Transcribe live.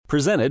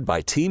Presented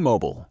by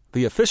T-Mobile,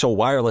 the official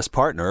wireless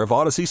partner of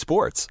Odyssey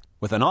Sports.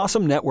 With an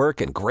awesome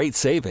network and great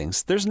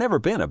savings, there's never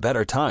been a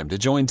better time to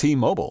join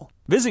T-Mobile.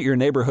 Visit your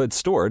neighborhood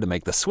store to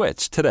make the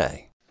switch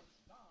today.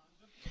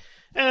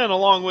 And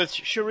along with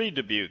Cherie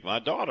Dubuque, my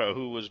daughter,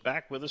 who was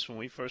back with us when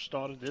we first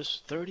started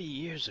this 30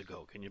 years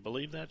ago. Can you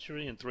believe that,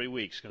 Cherie? In 3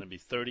 weeks, going to be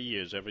 30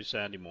 years every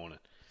Saturday morning.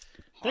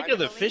 Think of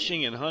the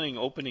fishing and hunting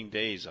opening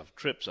days of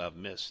trips I've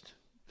missed.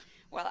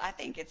 Well, I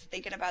think it's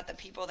thinking about the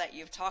people that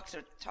you've talked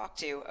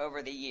to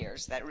over the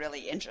years that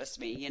really interests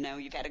me. You know,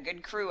 you've had a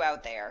good crew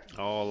out there.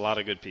 Oh, a lot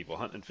of good people.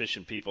 Hunting and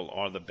fishing people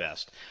are the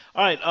best.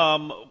 All right,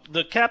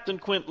 the Captain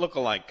Quint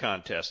lookalike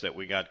contest that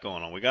we got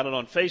going on. We got it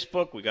on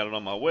Facebook. We got it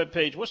on my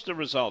webpage. What's the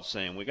results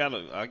saying? We got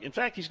in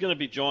fact, he's going to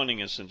be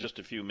joining us in just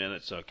a few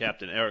minutes.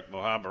 Captain Eric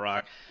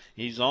Mohabarak.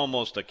 He's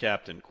almost a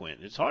Captain Quint.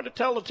 It's hard to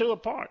tell the two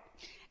apart.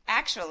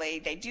 Actually,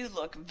 they do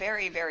look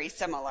very, very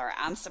similar.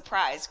 I'm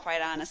surprised,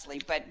 quite honestly.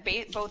 But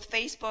both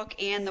Facebook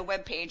and the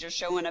webpage are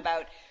showing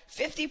about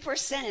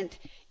 50%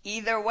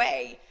 either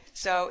way.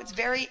 So it's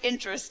very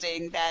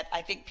interesting that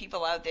I think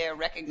people out there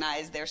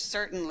recognize there's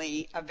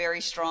certainly a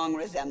very strong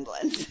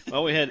resemblance.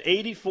 Well, we had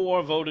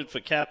 84 voted for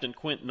Captain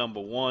Quint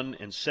number 1,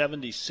 and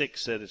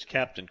 76 said it's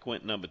Captain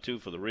Quint number 2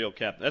 for the real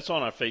Captain. That's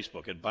on our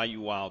Facebook at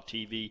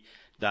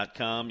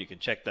BayouWildTV.com. You can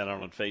check that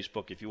out on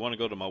Facebook. If you want to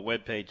go to my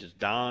webpage, it's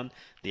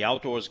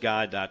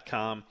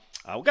DonTheOutdoorsGuy.com.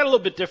 We've got a little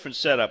bit different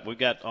setup. We've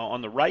got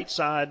on the right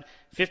side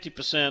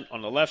 50%,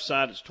 on the left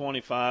side it's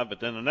 25%, but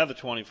then another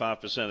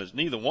 25% is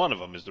neither one of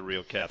them is the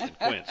real Captain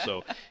Quint.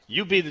 So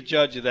you be the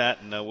judge of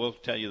that, and we'll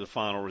tell you the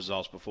final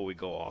results before we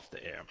go off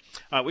the air.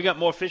 All right, we got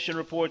more fishing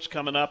reports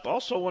coming up.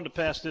 Also wanted to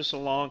pass this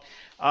along.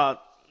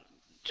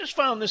 Just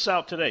found this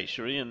out today,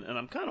 Cherie, and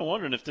I'm kind of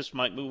wondering if this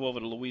might move over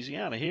to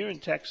Louisiana. Here in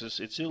Texas,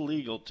 it's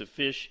illegal to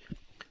fish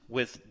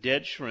with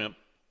dead shrimp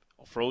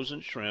or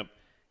frozen shrimp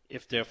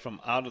if they're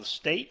from out of the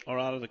state or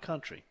out of the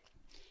country.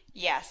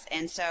 Yes,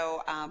 and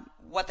so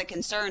what the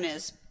concern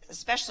is,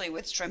 especially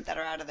with shrimp that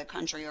are out of the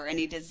country or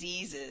any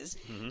diseases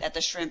that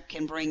the shrimp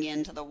can bring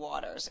into the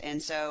waters.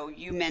 And so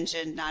you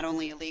mentioned not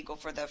only illegal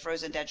for the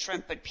frozen dead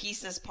shrimp, but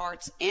pieces,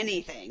 parts,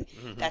 anything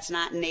that's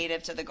not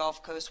native to the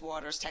Gulf Coast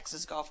waters,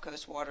 Texas Gulf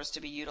Coast waters, to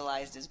be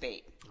utilized as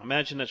bait. I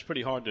imagine that's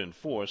pretty hard to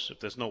enforce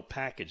if there's no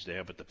package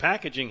there, but the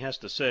packaging has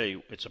to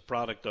say it's a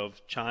product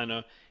of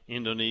China,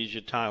 Indonesia,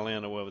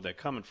 Thailand, or wherever they're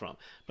coming from.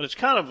 But it's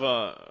kind of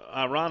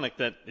ironic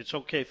that it's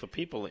okay for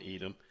people to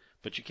eat them,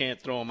 but you can't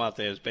throw them out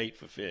there as bait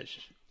for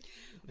fish.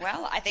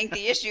 Well, I think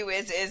the issue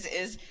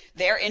is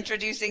they're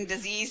introducing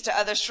disease to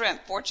other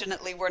shrimp.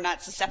 Fortunately, we're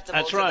not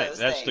susceptible to those things. That's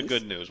right. That's the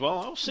good news. Well,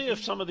 I'll see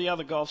if some of the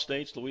other Gulf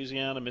states,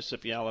 Louisiana,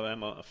 Mississippi,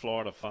 Alabama,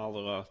 Florida,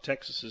 follow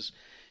Texas's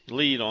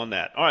lead on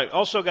that. All right,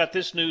 also got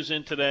this news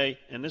in today,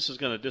 and this is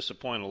going to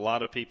disappoint a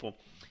lot of people.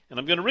 And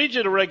I'm going to read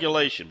you the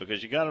regulation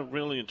because you got to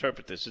really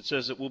interpret this. It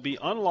says it will be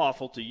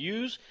unlawful to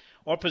use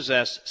or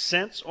possess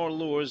scents or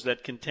lures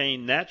that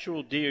contain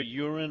natural deer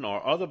urine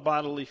or other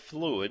bodily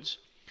fluids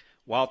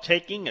while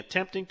taking,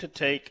 attempting to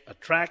take,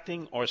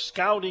 attracting, or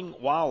scouting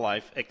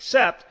wildlife,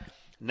 except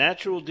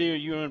natural deer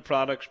urine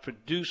products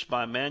produced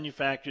by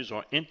manufacturers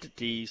or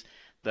entities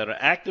that are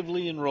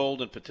actively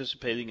enrolled and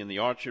participating in the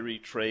Archery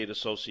Trade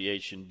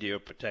Association Deer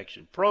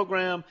Protection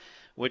Program,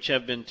 which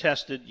have been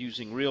tested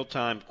using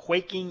real-time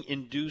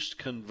quaking-induced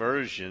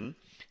conversion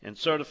and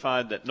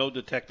certified that no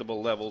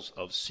detectable levels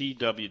of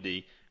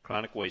CWD,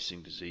 chronic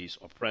wasting disease,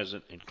 are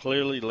present and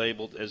clearly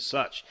labeled as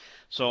such.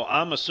 So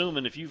I'm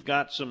assuming if you've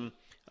got some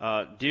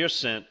deer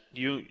scent,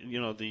 you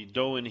know, the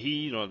doe and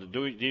heat or the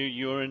deer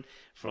urine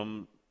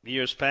from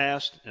years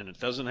past, and it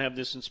doesn't have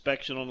this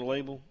inspection on the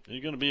label,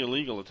 you're going to be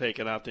illegal to take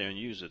it out there and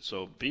use it.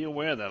 So be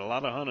aware that a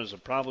lot of hunters are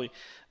probably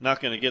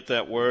not going to get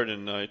that word,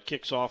 and it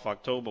kicks off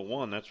October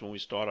 1. That's when we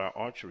start our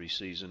archery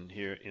season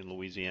here in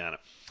Louisiana.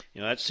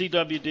 You know, that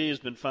CWD has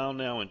been found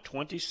now in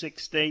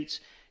 26 states.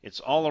 It's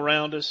all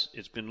around us.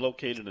 It's been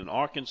located in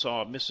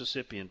Arkansas,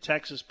 Mississippi, and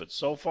Texas, but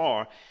so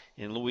far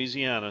in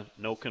Louisiana,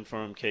 no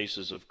confirmed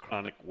cases of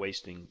chronic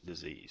wasting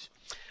disease.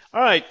 All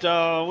right,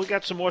 we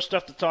got some more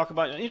stuff to talk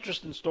about. An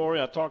interesting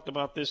story. I talked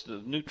about this.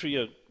 The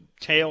Nutria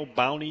tail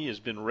bounty has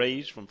been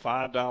raised from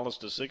 $5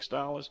 to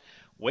 $6.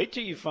 Wait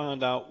till you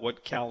find out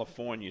what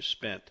California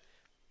spent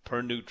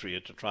per nutria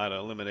to try to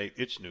eliminate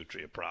its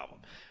nutria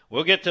problem.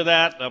 We'll get to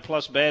that,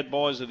 plus Bad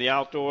Boys of the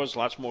Outdoors,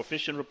 lots more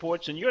fishing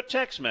reports, and your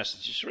text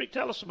messages. Cherie,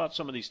 tell us about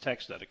some of these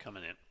texts that are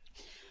coming in.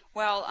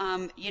 Well,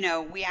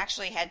 we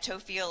actually had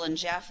Tofiel and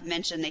Jeff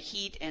mention the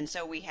heat, and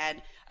so we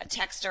had a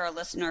texter, a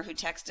listener who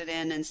texted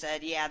in and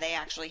said, yeah, they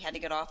actually had to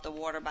get off the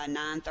water by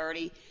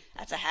 9:30.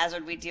 That's a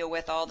hazard we deal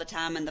with all the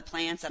time in the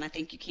plants, and I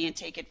think you can't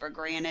take it for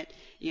granted.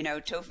 You know,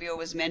 Tofiel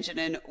was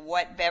mentioning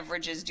what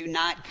beverages do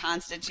not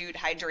constitute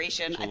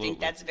hydration. Absolutely. I think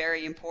that's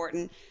very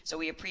important, so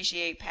we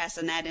appreciate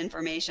passing that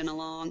information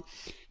along.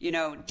 You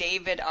know,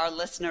 David, our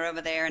listener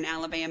over there in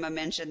Alabama,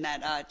 mentioned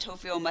that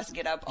Tofiel must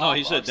get up. Oh,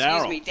 he said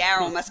Darryl.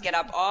 Darryl must get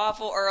up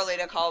awful early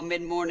to call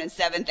mid-morning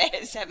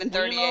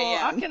 7:30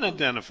 a.m. I can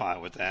identify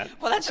with that.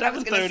 Well, that's what I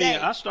was going to say.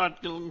 I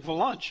start looking for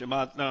lunch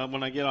about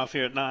when I get off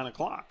here at 9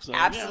 o'clock. So,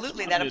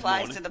 absolutely, that applies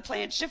applies morning. to the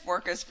plant shift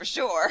workers for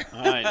sure.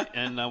 All right,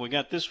 and we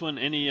got this one.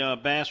 Any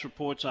bass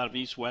reports out of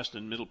East, West,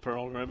 and Middle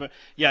Pearl River?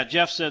 Yeah,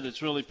 Jeff said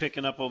it's really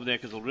picking up over there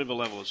because the river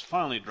level has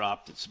finally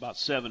dropped. It's about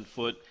 7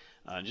 foot.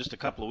 Just a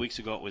couple of weeks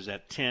ago it was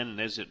at 10,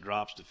 and as it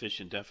drops, the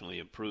fishing definitely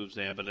improves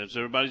there. But as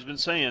everybody's been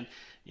saying,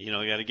 you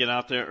got to get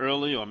out there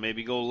early or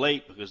maybe go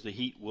late because the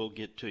heat will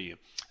get to you.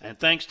 And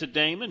thanks to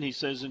Damon, he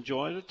says,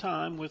 enjoy the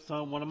time with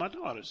one of my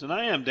daughters. And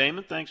I am,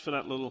 Damon. Thanks for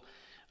that little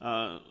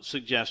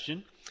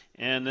suggestion.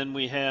 And then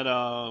we had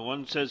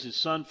one says his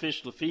son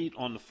fished Lafitte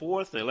on the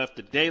 4th. They left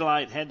at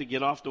daylight, had to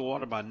get off the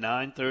water by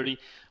 9:30.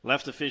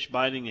 Left the fish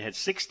biting. They had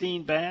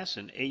 16 bass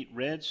and 8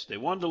 reds. They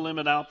wanted to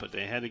limit out, but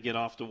they had to get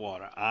off the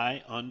water.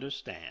 I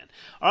understand.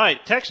 All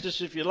right, text us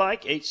if you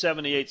like,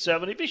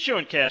 870-870. Be sure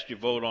and cast your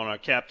vote on our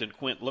Captain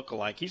Quint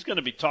lookalike. He's going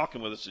to be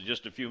talking with us in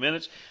just a few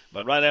minutes,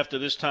 but right after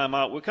this time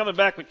out, we're coming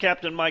back with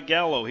Captain Mike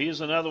Gallo. He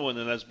is another one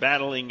that's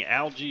battling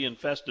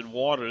algae-infested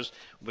waters.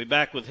 We'll be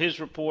back with his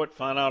report,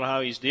 find out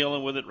how he's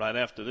dealing with it right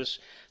after this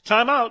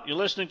time out. You're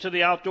listening to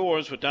The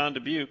Outdoors with Don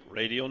Dubuque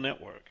Radio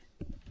Network.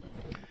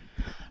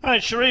 All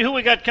right, Cherie, who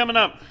we got coming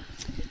up?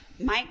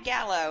 Mike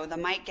Gallo. The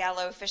Mike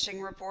Gallo Fishing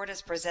Report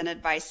is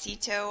presented by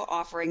Sea-Tow,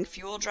 offering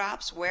fuel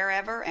drops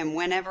wherever and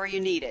whenever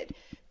you need it.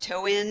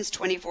 Tow-ins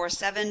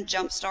 24/7,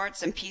 jump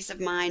starts, and peace of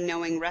mind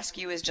knowing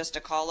rescue is just a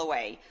call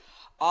away.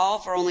 All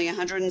for only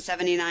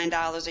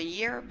 $179 a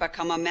year.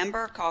 Become a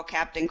member. Call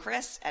Captain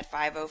Chris at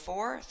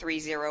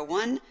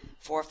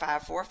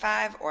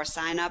 504-301-4545 or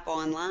sign up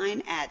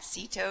online at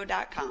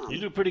seatow.com. You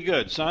do pretty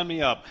good. Sign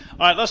me up. All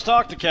right, let's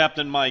talk to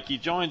Captain Mike. He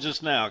joins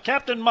us now.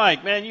 Captain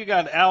Mike, man, you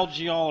got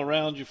algae all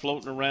around you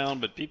floating around,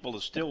 but people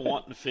are still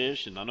wanting to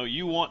fish, and I know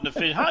you wanting to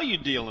fish. How are you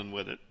dealing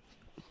with it?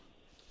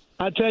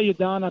 I tell you,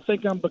 Don, I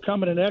think I'm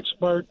becoming an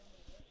expert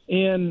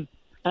in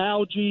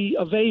algae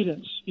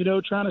avoidance,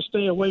 trying to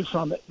stay away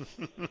from it.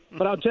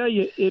 But I'll tell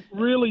you, it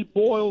really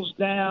boils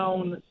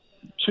down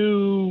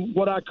to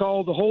what I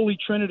call the holy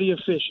trinity of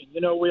fishing.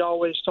 We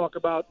always talk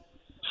about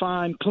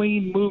find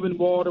clean, moving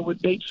water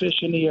with bait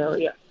fish in the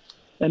area.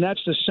 And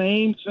that's the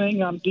same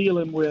thing I'm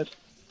dealing with.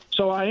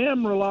 So I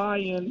am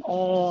relying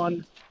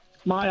on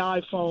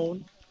my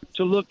iPhone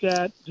to look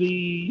at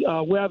the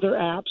weather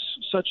apps,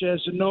 such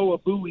as the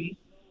NOAA buoy,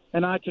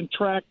 and I can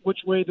track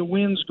which way the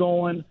wind's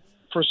going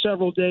for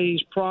several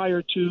days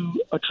prior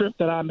to a trip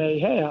that I may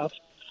have.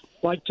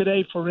 Like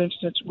today, for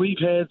instance, we've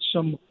had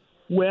some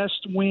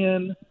west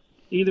wind,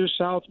 either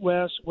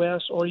southwest,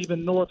 west, or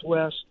even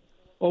northwest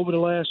over the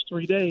last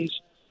 3 days.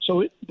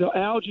 So the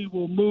algae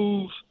will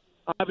move,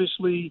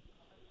 obviously,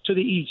 to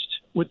the east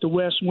with the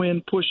west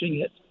wind pushing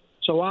it.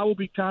 So I will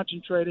be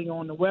concentrating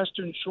on the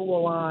western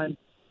shoreline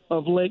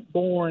of Lake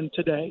Bourne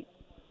today.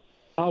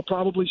 I'll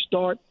probably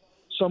start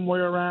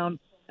somewhere around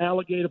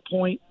Alligator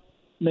Point,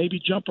 maybe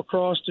jump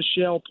across to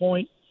Shell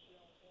Point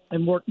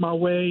and work my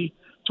way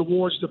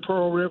towards the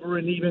Pearl River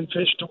and even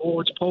fish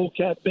towards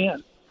Polecat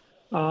Bend.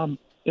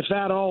 If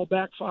that all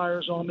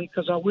backfires on me,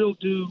 because I will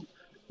do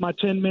my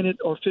 10-minute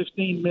or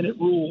 15-minute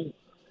rule.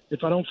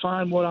 If I don't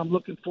find what I'm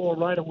looking for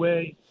right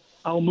away,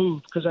 I'll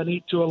move because I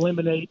need to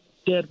eliminate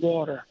dead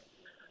water.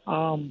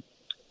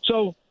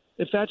 So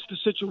if that's the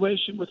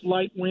situation with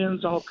light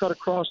winds, I'll cut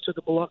across to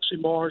the Biloxi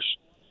Marsh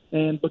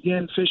and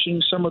begin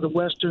fishing some of the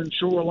western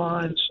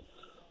shorelines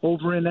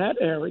over in that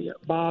area,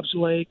 Bob's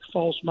Lake,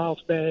 False Mouth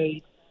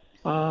Bay,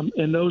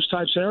 and those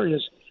types of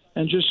areas,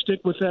 and just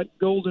stick with that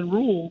golden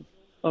rule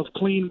of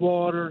clean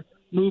water,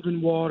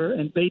 moving water,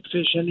 and bait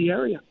fish in the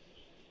area.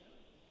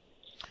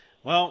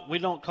 Well, we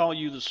don't call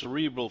you the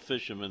cerebral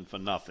fisherman for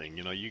nothing.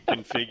 You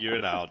can figure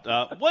it out.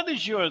 What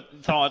is your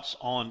thoughts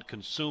on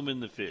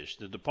consuming the fish?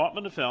 The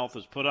Department of Health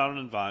has put out an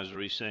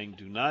advisory saying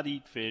do not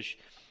eat fish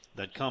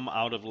that come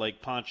out of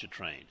Lake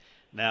Pontchartrain.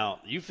 Now,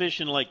 you fish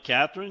in Lake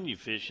Catherine, you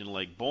fish in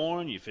Lake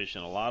Bourne, you fish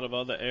in a lot of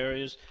other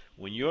areas.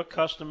 When your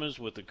customers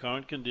with the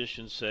current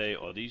conditions say,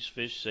 are these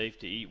fish safe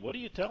to eat, what do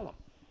you tell them?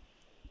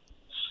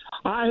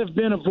 I have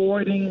been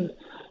avoiding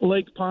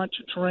Lake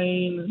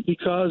Pontchartrain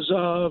because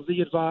of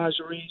the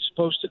advisories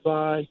posted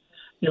by,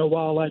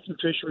 Wildlife and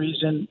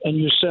Fisheries and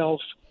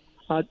yourself.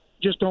 I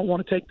just don't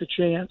want to take the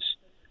chance.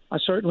 I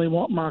certainly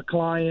want my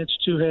clients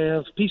to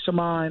have peace of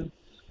mind,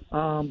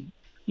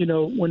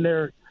 when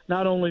they're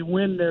not only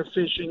when they're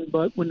fishing,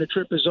 but when the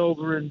trip is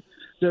over and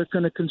they're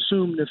going to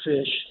consume the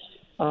fish.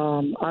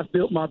 I've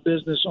built my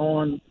business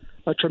on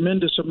a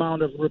tremendous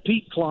amount of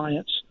repeat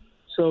clients,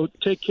 so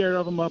take care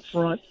of them up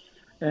front,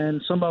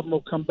 and some of them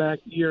will come back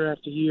year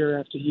after year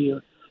after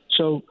year.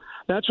 So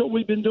that's what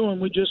we've been doing.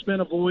 We've just been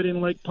avoiding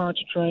Lake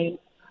Pontchartrain.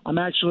 I'm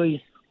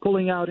actually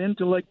pulling out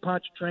into Lake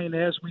Pontchartrain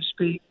as we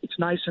speak. It's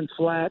nice and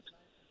flat,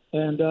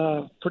 and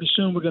pretty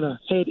soon we're going to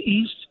head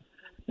east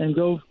and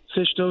go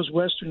fish those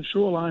western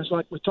shorelines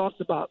like we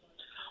talked about.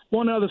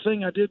 One other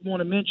thing I did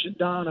want to mention,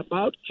 Don,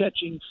 about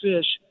catching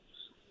fish.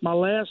 My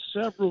last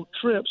several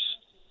trips,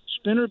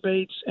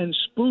 spinnerbaits and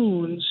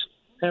spoons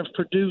have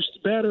produced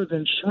better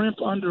than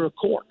shrimp under a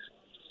cork.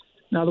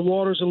 Now, the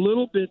water's a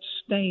little bit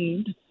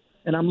stained,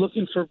 and I'm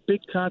looking for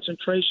big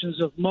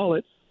concentrations of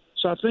mullet.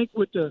 So I think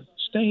with the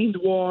stained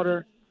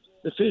water,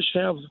 the fish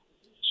have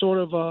sort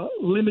of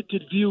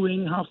limited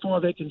viewing, how far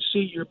they can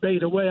see your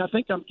bait away. I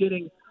think I'm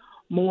getting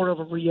more of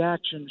a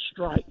reaction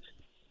strike.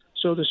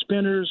 So the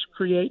spinners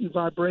creating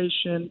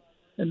vibration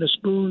and the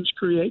spoons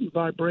creating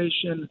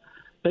vibration,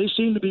 they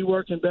seem to be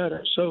working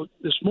better. So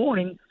this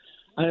morning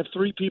I have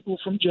 3 people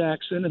from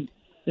Jackson, and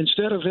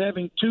instead of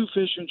having 2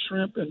 fishing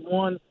shrimp and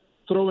 1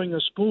 throwing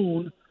a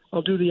spoon,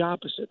 I'll do the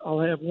opposite.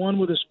 I'll have 1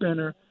 with a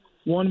spinner,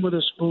 1 with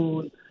a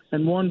spoon,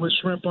 and 1 with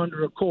shrimp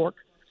under a cork,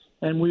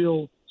 and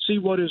we'll see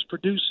what is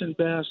producing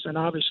best and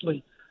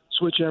obviously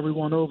switch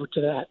everyone over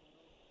to that.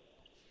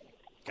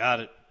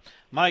 Got it.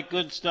 Mike,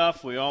 good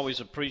stuff. We always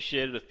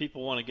appreciate it. If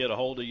people want to get a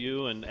hold of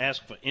you and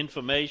ask for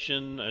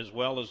information as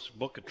well as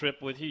book a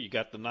trip with you, you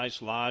got the nice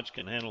lodge,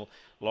 can handle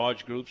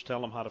large groups. Tell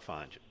them how to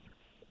find you.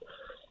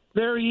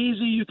 Very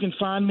easy. You can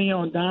find me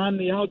on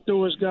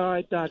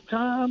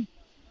DonTheOutdoorsGuide.com,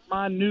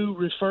 my new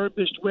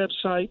refurbished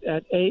website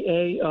at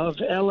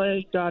aaofla.com.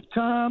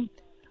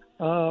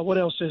 What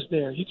else is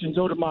there? You can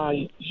go to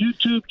my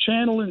YouTube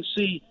channel and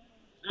see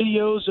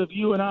videos of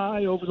you and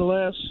I over the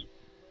last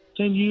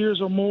 10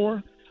 years or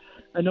more.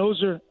 And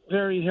those are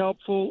very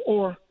helpful,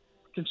 or you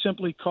can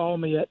simply call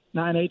me at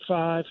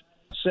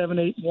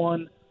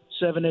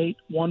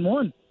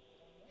 985-781-7811.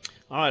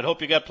 All right,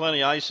 hope you got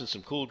plenty of ice and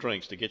some cool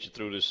drinks to get you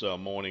through this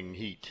morning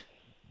heat.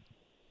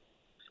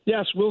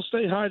 Yes, we'll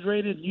stay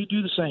hydrated, and you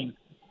do the same.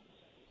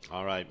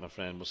 All right, my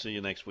friend. We'll see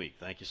you next week.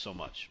 Thank you so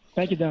much.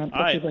 Thank you, Don.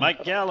 All right,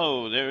 Mike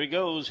Gallo, there he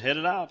goes,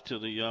 headed out to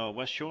the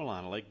west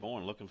shoreline of Lake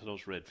Borgne looking for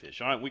those redfish.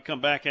 All right, we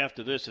come back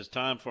after this. It's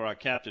time for our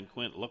Captain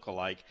Quint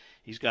look-alike.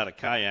 He's got a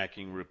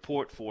kayaking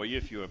report for you.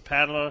 If you're a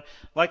paddler,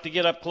 like to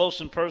get up close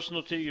and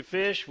personal to your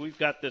fish, we've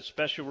got that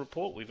special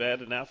report we've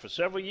added now for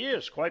several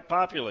years. Quite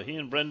popular. He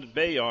and Brendan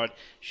Bayard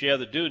share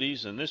the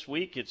duties, and this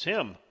week it's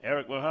him,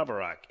 Eric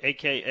Mohabarak,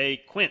 a.k.a.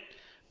 Quint.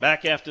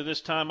 Back after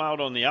this time out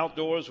on the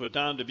Outdoors with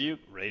Don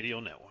Dubuque Radio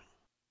Network.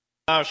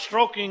 Our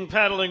stroking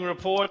paddling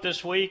report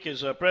this week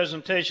is a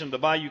presentation of the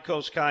Bayou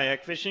Coast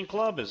Kayak Fishing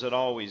Club, as it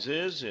always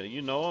is.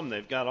 You know them.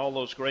 They've got all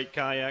those great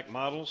kayak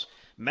models.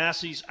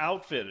 Massey's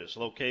Outfitters,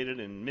 located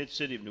in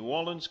mid-city of New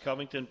Orleans,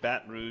 Covington,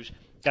 Baton Rouge.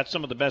 Got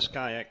some of the best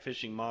kayak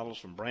fishing models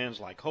from brands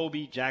like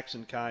Hobie,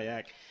 Jackson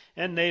Kayak,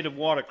 and Native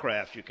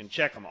Watercraft. You can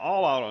check them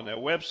all out on their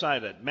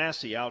website at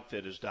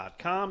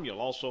MasseyOutfitters.com. You'll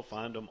also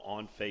find them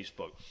on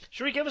Facebook.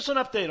 Sheree, give us an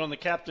update on the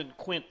Captain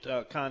Quint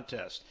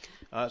contest.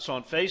 It's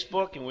on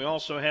Facebook, and we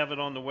also have it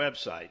on the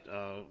website.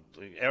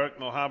 Eric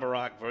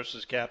Mohabarak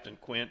versus Captain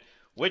Quint.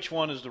 Which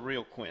one is the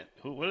real Quint?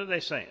 What are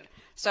they saying?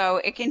 So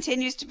it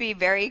continues to be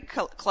very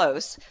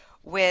close,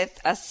 with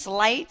a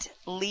slight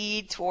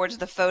lead towards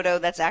the photo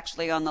that's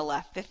actually on the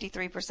left,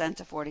 53%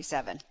 to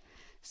 47%.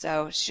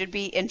 So should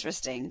be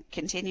interesting.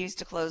 Continues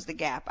to close the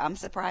gap. I'm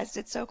surprised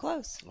it's so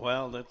close.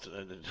 Well, look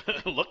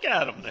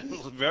at them. They're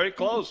very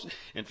close.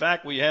 In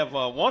fact, we have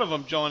one of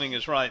them joining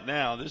us right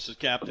now. This is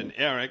Captain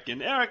Eric.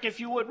 And Eric,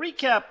 if you would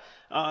recap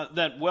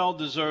that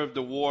well-deserved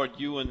award,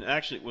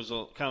 actually it was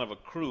a kind of a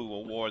crew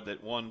award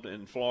that won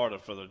in Florida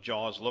for the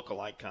Jaws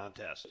Lookalike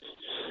contest.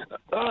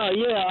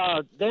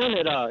 Down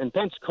at in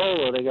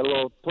Pensacola, they got a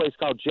little place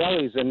called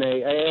Jellies, and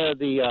they air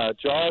the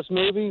Jaws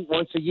movie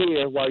once a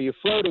year while you're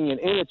floating in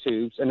inner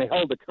tubes, and they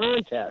hold a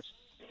contest.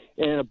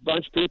 And a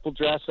bunch of people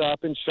dress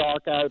up in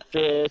shark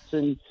outfits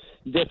and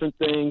different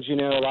things. You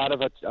know, a lot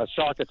of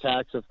Shark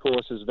Attacks, of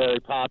course, is very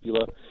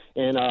popular.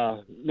 And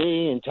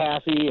me and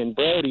Taffy and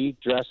Brody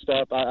dressed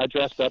up. I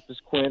dressed up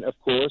as Quint, of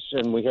course,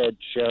 and we had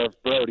Sheriff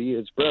Brody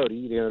as Brody,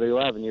 you know, the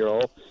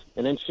 11-year-old.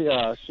 And then she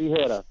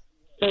had a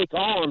fake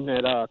arm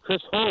that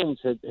Chris Holmes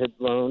had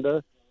loaned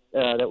her.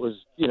 That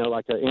was, you know,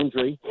 like an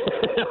injury,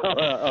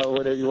 or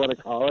whatever you want to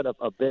call it,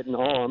 a bitten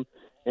arm.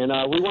 And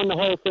we won the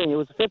whole thing. It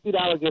was a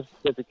 $50 gift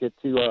certificate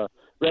to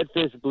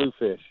Redfish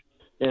Bluefish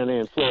down there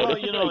in Florida. Well,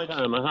 it's a great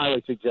time. I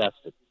highly suggest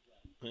it.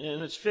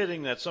 And it's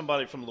fitting that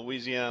somebody from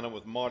Louisiana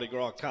with Mardi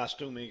Gras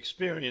costuming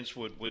experience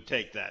would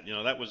take that. You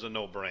know, that was a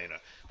no-brainer.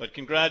 But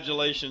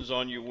congratulations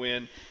on your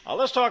win.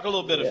 Let's talk a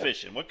little bit of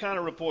fishing. What kind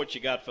of report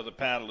you got for the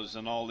paddlers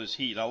in all this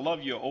heat? I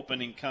love your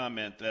opening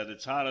comment that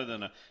it's hotter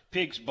than a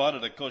pig's butt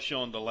at a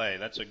cochon de lait.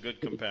 That's a good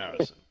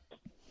comparison.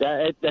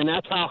 And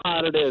that's how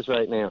hot it is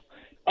right now.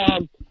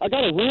 I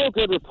got a real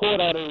good report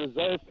out of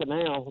Reserve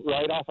Canal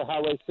right off of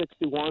Highway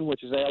 61,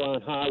 which is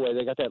Airline Highway.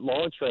 They got that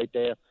launch right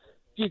there. A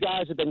few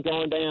guys have been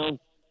going down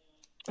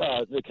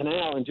the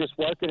canal and just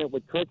working it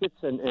with crickets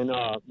and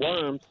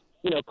worms,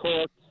 you know,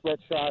 cork, split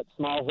shot,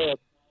 small hook.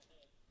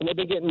 And they've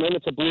been getting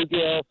limits of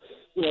bluegill,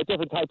 you know,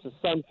 different types of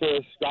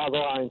sunfish,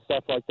 goggle eye and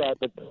stuff like that.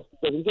 But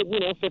they've been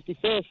getting, 50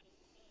 fish.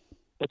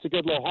 That's a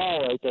good little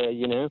haul right there,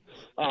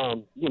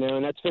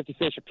 and that's 50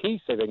 fish a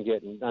piece they've been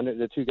getting.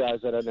 The two guys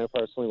that I know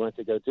personally went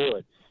to go do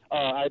it.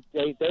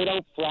 They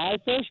don't fly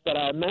fish, but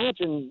I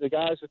imagine the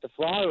guys with the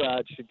fly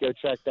rod should go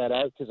check that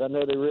out because I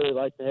know they really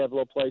like to have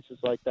little places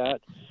like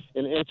that.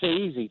 And it's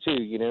easy,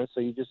 too, so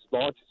you just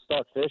launch and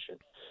start fishing.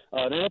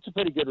 Now, that's a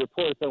pretty good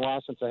report. It's been a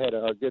while since I had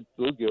a good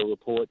bluegill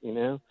report,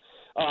 Fuson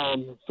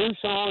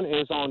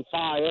is on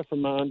fire,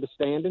 from my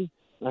understanding.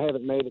 I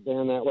haven't made it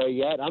down that way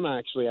yet. I'm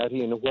actually out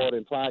here in the water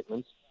in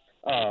Plaquemines.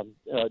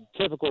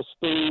 typical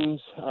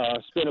spoons,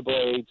 spinner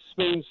blades.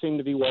 Spoons seem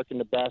to be working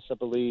the best, I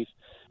believe.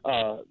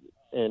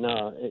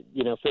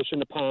 Fishing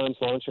the ponds,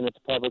 launching at the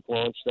public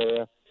launch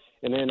there.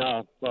 And then,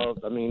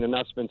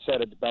 enough's been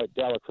said about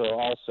Delacroix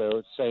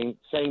also.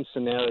 Same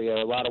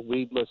scenario. A lot of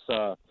weedless,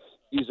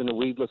 using the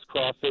weedless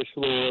crawfish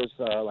lures,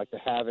 like the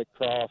Havoc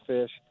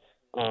crawfish,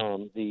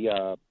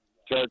 the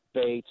jerk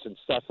baits and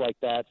stuff like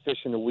that,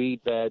 fishing the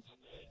weed beds.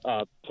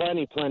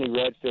 Plenty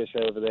redfish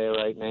over there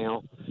right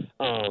now.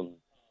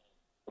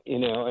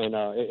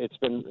 It's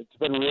been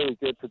really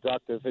good,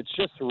 productive. It's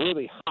just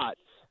really hot.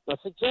 My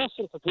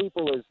suggestion to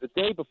people is the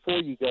day before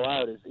you go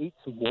out is eat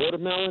some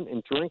watermelon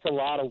and drink a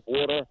lot of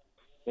water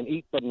and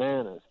eat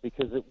bananas,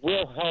 because it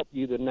will help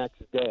you the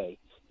next day.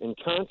 And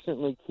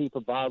constantly keep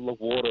a bottle of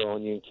water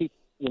on you and keep,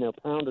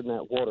 pounding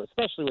that water,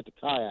 especially with the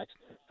kayaks.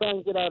 Try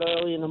and get out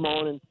early in the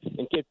morning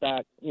and get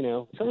back, try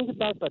and get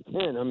back by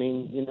 10. I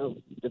mean,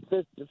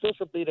 the fish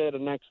will be there the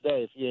next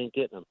day if you ain't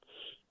getting them.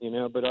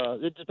 But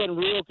it's been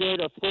real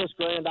good. Of course,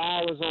 Grand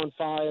Isle's on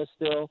fire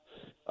still.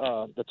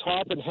 The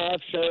tarpon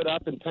have showed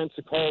up in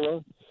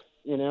Pensacola.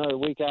 The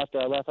week after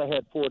I left, I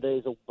had 4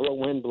 days of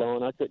wind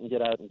blowing. I couldn't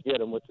get out and get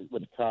them with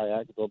the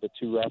kayak. It's a little bit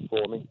too rough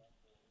for me.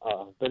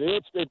 But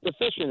the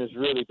fishing has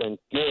really been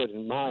good,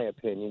 in my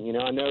opinion.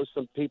 I know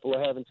some people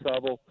are having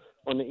trouble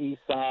on the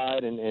east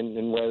side and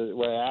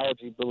where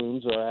algae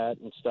blooms are at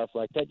and stuff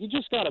like that. You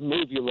just got to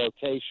move your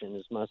location,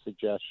 is my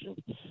suggestion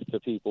to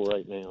people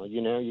right now.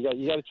 You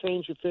got to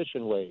change your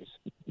fishing ways.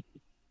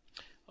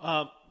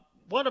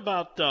 What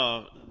about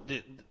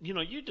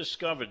you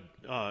discovered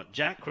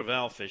Jack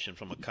Crevalle fishing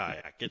from a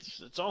kayak.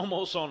 It's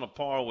almost on a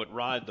par with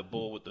Ride the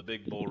Bull with the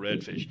big bull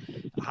redfish.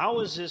 How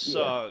is this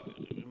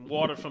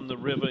water from the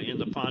river in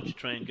the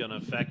Pontchartrain going to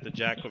affect the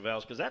Jack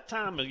Crevalles? Because that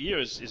time of year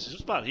is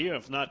just about here,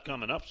 if not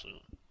coming up soon.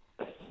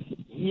 Don,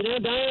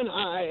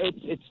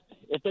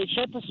 if they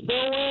shut the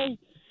spillway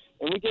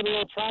and we get a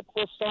little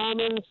tropical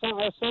salmon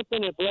or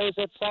something that blows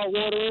that salt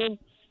water in,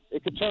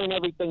 it could turn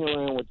everything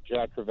around with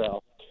Jack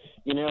Crevalle.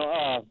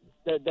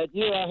 That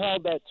year I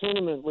held that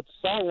tournament with the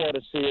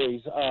saltwater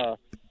series,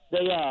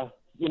 we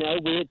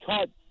had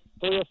caught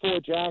 3 or 4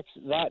 jacks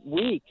that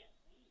week,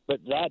 but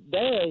that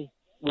day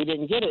we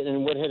didn't get it.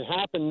 And what had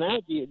happened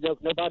that year,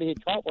 nobody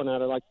had caught one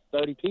out of like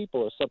 30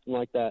 people or something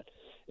like that.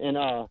 And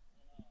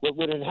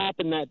what had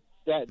happened that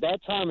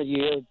time of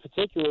year, in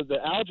particular,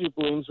 the algae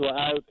blooms were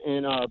out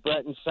in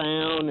Breton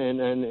Sound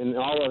and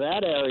all of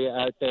that area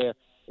out there.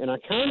 And I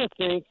kind of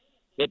think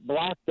it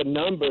blocked the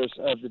numbers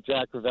of the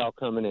Jack Crevalle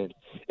coming in.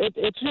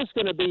 It's just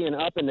going to be an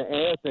up in the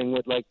air thing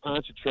with Lake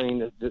Pontchartrain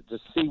to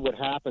see what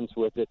happens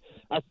with it.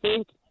 I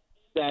think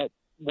that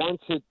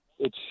once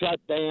it's shut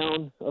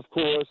down, of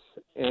course,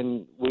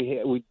 and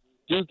we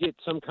do get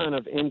some kind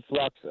of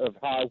influx of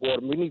high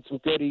water. We need some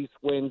good east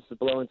winds to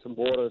blow in some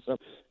water. So,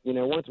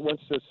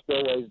 once the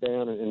spillway's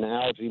down and the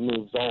algae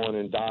moves on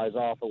and dies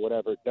off or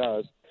whatever it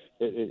does,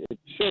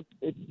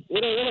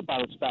 it'll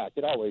bounce back.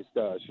 It always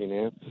does,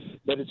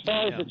 But as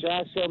far as the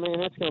jacks go,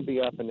 man, that's going to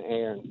be up in the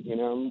air. I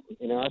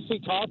see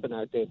tarpon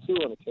out there too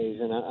on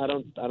occasion. I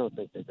don't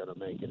think they're going to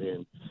make it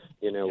in,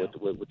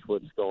 with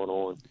what's going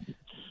on.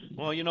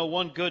 Well,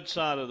 one good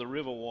side of the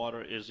river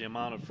water is the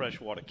amount of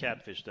freshwater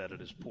catfish that it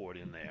has poured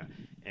in there.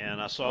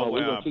 And I saw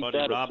where our buddy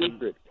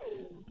Robin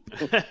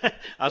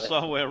I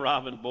saw where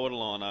Robin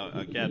Bordelon,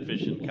 a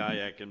catfishing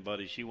kayaking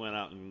buddy, she went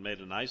out and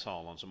made an ice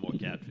haul on some more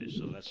catfish,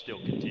 so that's still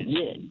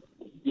continuing.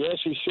 Yeah,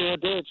 she sure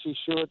did.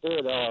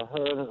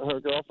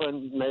 Her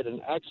girlfriend made an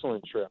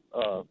excellent trip.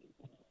 I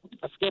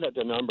forget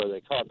the number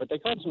they caught, but they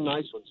caught some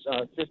nice ones,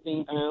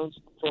 15 pounds,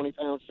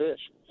 20-pound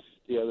fish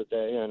the other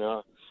day. And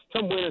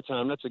come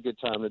wintertime, that's a good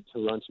time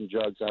to run some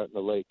jugs out in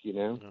the lake,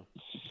 Yeah.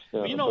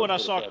 What I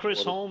saw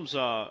Chris Holmes,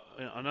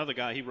 another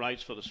guy, he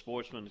writes for the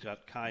Sportsman, he's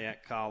got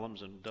kayak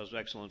columns and does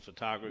excellent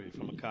photography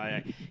from a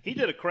kayak. He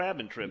did a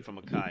crabbing trip from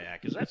a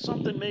kayak. Is that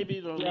something maybe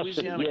the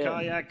Louisiana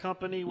Kayak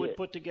Company would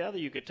put together?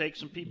 You could take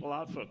some people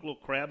out for a little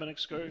crabbing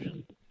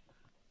excursion?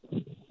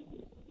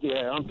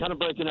 Yeah, I'm kind of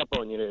breaking up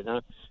on you there.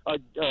 Now,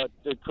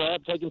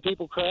 taking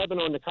people crabbing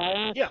on the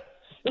kayak? Yeah.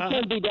 It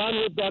can be done.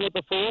 We've done it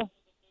before.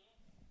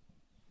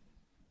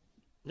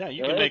 Yeah,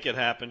 you can make it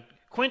happen.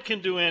 Quint can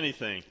do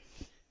anything.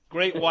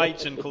 Great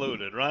whites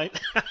included, right?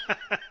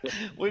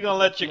 We're going to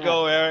let you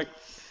go, Eric.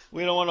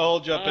 We don't want to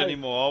hold you up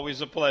anymore. Always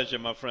a pleasure,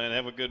 my friend.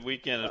 Have a good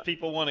weekend. If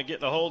people want to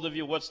get a hold of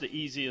you, what's the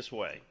easiest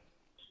way?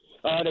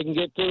 They can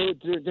get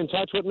in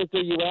touch with me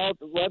through your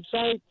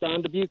website,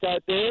 Don Dubuque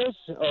Outdoors,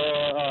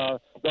 or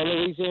the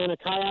Louisiana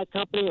Kayak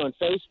Company on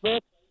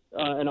Facebook,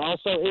 and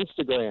also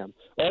Instagram.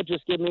 Or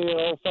just give me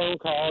a phone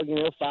call,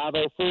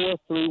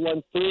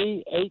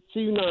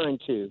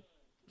 504-313-8292.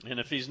 And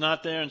if he's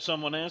not there and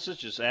someone answers,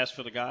 just ask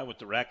for the guy with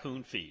the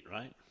raccoon feet,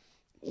 right?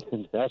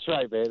 That's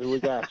right, baby. We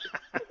got you.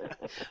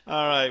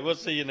 All right. We'll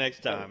see you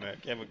next time,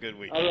 Eric. Have a good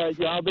week. All right.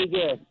 Y'all be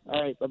good.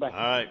 All right. Bye-bye. All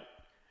right.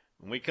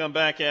 When we come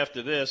back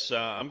after this,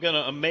 I'm going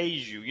to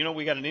amaze you.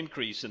 We got an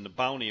increase in the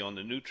bounty on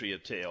the nutria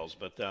tails,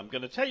 but I'm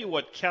going to tell you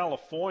what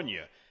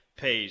California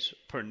pays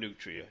per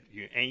nutria.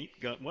 You ain't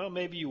going, well,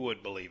 maybe you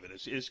would believe it.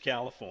 It's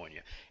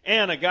California.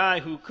 And a guy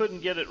who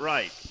couldn't get it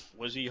right.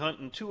 Was he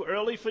hunting too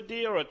early for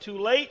deer or too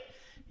late?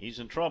 He's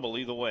in trouble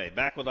either way.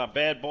 Back with our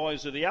bad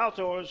boys of the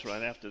outdoors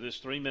right after this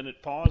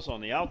 3-minute pause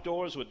on the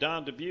Outdoors with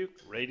Don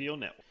Dubuque Radio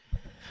Network.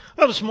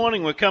 Well, this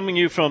morning we're coming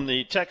to you from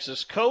the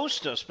Texas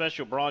coast. A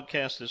special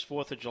broadcast this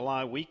 4th of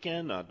July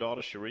weekend. Our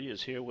daughter Cherie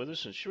is here with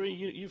us. And Cherie,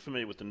 you're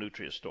familiar with the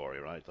Nutria story,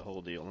 right? The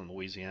whole deal in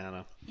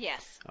Louisiana.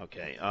 Yes.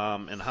 Okay.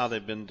 And how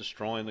they've been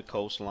destroying the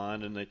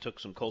coastline, and they took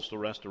some coastal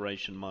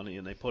restoration money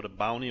and they put a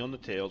bounty on the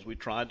tails. We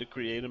tried to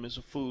create them as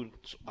a food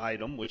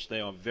item, which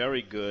they are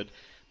very good.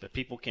 But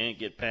people can't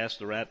get past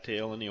the rat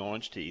tail and the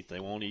orange teeth.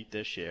 They won't eat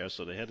their share,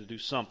 so they had to do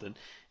something.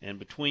 And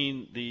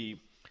between the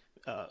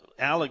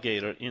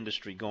alligator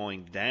industry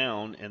going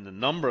down and the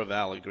number of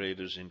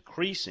alligators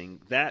increasing,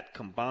 that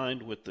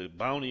combined with the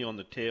bounty on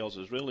the tails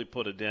has really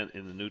put a dent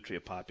in the nutria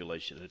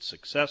population. It's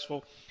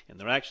successful, and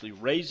they're actually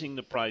raising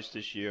the price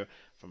this year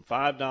from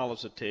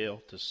 $5 a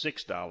tail to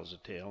 $6 a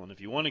tail. And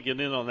if you want to get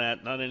in on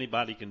that, not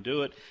anybody can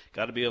do it.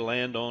 Got to be a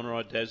landowner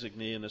or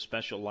designee and a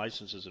special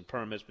licenses and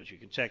permits, but you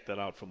can check that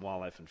out from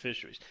Wildlife and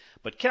Fisheries.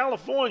 But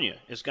California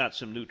has got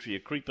some nutria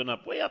creeping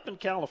up, way up in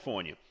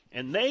California.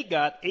 And they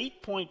got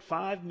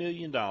 $8.5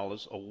 million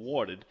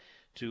awarded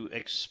to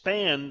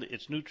expand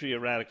its nutria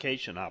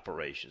eradication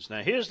operations.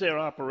 Now, here's their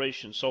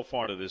operation so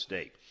far to this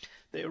date.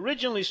 They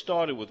originally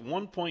started with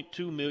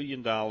 $1.2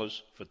 million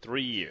for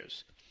 3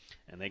 years.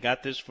 And they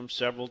got this from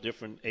several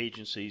different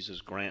agencies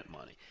as grant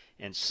money.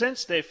 And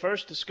since they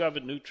first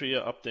discovered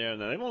nutria up there,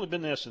 and they've only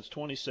been there since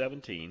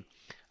 2017,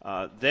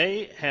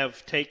 they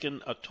have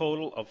taken a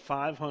total of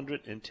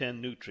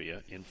 510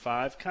 nutria in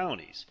 5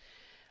 counties.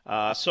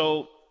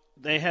 So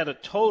they had a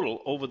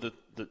total over the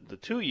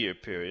 2-year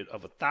period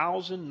of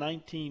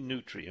 1,019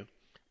 nutria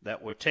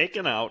that were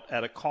taken out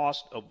at a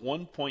cost of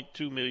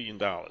 $1.2 million.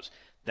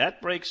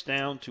 That breaks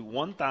down to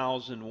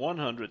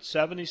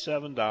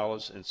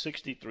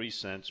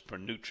 $1,177.63 per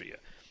nutria.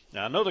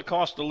 Now, I know the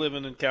cost of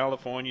living in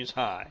California is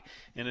high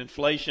and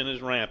inflation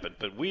is rampant,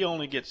 but we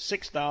only get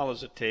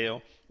 $6 a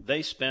tail.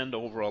 They spend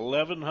over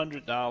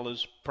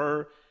 $1,100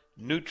 per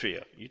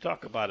nutria. You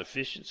talk about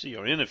efficiency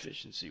or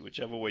inefficiency,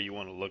 whichever way you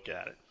want to look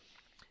at it.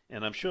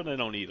 And I'm sure they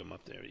don't eat them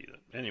up there either.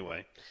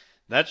 Anyway,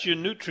 that's your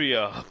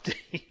nutria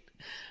update.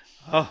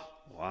 Oh,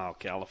 wow,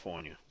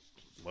 California.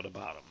 What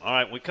about them? All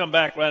right, we come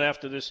back right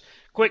after this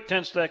quick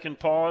 10-second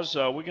pause.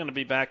 We're going to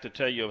be back to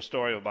tell you a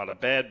story about a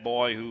bad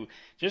boy who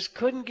just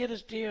couldn't get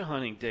his deer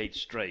hunting date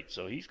straight,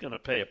 so he's going to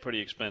pay a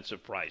pretty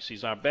expensive price.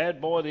 He's our bad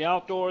boy of the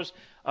outdoors.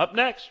 Up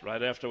next,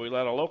 right after we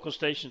let our local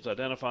stations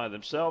identify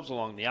themselves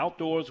along the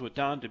Outdoors with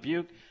Don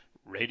Dubuque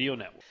Radio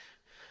Network.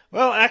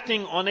 Well,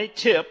 acting on a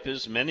tip,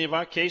 as many of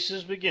our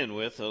cases begin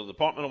with, the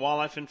Department of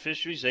Wildlife and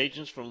Fisheries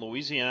agents from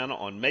Louisiana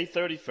on May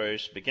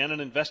 31st began an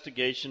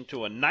investigation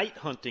to a night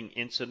hunting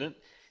incident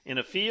in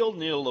a field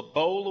near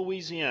LeBeau,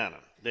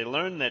 Louisiana. They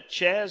learned that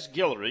Chaz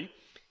Guillory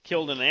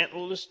killed an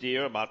antlerless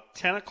deer about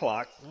 10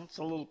 o'clock, that's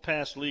a little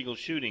past legal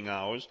shooting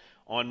hours,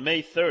 on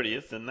May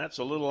 30th, and that's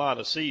a little out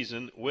of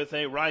season, with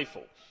a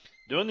rifle.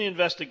 During the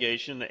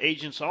investigation, the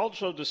agents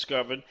also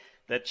discovered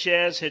that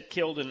Chaz had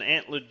killed an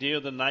antlered deer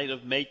the night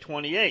of May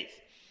 28th.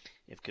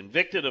 If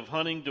convicted of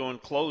hunting during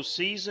closed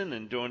season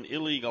and during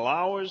illegal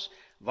hours,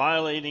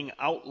 violating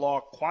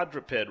outlaw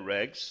quadruped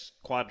regs,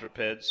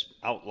 quadrupeds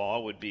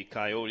outlaw would be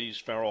coyotes,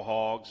 feral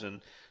hogs,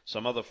 and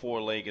some other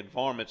four-legged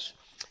varmints,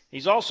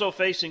 he's also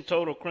facing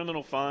total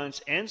criminal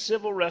fines and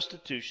civil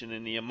restitution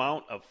in the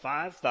amount of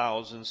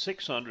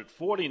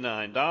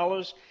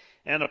 $5,649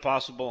 and a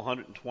possible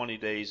 120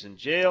 days in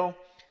jail.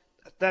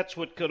 That's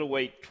what could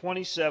await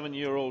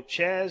 27-year-old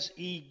Chaz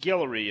E.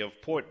 Guillory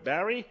of Port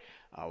Barry,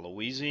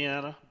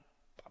 Louisiana,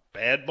 a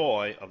bad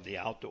boy of the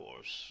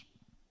outdoors.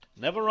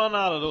 Never run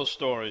out of those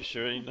stories,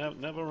 sure. You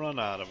never run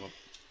out of them.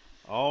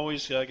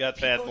 Always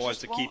got bad boys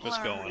to keep us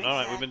going. Exactly. All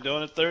right, we've been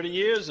doing it 30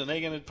 years, and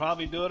they're going to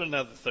probably do it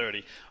another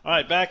 30. All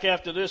right, back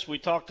after this, we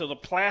talk to the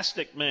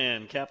Plastic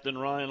Man, Captain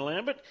Ryan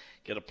Lambert.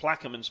 Get a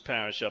Plaquemines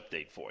Parish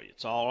update for you.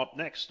 It's all up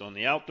next on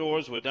the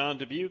Outdoors with Don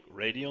Dubuque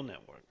Radio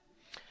Network.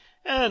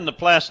 And the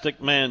Plastic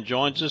Man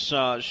joins us.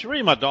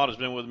 Cherie, my daughter's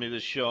been with me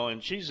this show,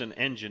 and she's an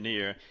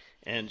engineer,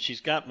 and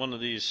she's got one of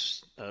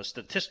these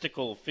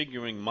statistical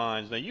figuring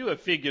minds. Now, you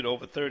have figured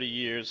over 30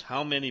 years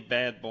how many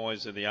bad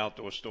boys of the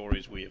outdoor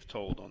stories we have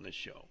told on this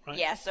show, right?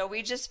 Yeah, so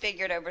we just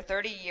figured over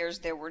 30 years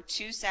there were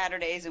 2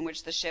 Saturdays in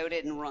which the show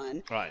didn't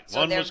run. Right.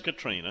 So one was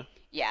Katrina.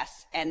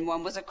 Yes, and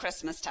one was at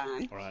Christmas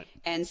time. Right.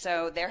 And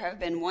so there have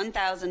been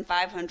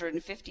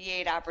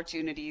 1,558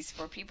 opportunities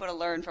for people to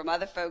learn from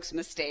other folks'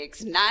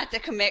 mistakes, not to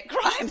commit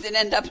crimes and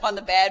end up on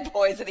the bad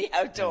boys of the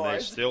outdoors.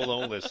 And they still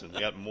don't listen. They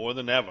got more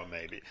than ever,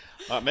 maybe.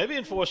 Maybe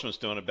enforcement's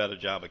doing a better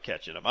job of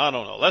catching them. I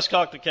don't know. Let's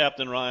talk to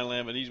Captain Ryan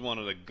Lambert. He's one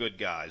of the good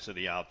guys of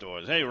the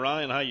outdoors. Hey,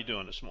 Ryan, how you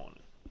doing this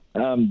morning?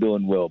 I'm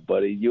doing well,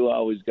 buddy. You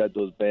always got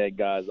those bad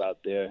guys out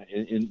there.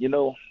 And you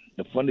know,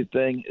 the funny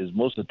thing is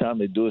most of the time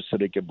they do it so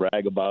they can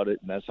brag about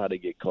it, and that's how they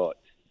get caught.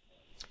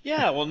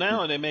 Yeah, well,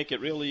 now they make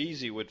it really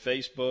easy with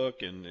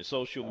Facebook and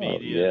social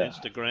media, yeah. and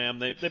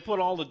Instagram. They put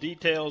all the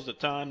details, the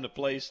time, the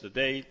place, the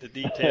date, the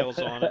details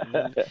on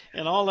it,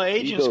 and all the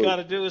agent's Ego. got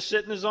to do is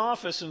sit in his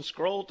office and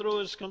scroll through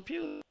his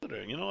computer, his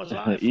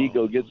iPhone.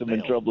 Ego gets him in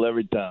They'll- trouble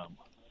every time.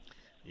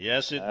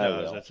 Yes, it Ah,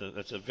 does. well.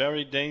 That's a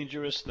very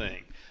dangerous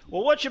thing.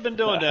 Well, what you been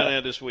doing down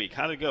there this week?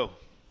 How'd it go?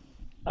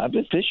 I've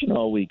been fishing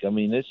all week. I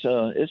mean,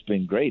 it's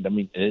been great. I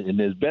mean, and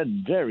there's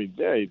been very,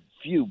 very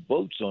few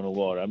boats on the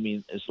water. I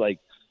mean, it's like,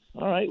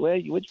 all right, well,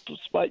 which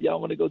spot y'all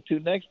want to go to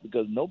next?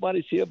 Because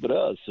nobody's here but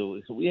us. So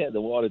we had the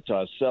water to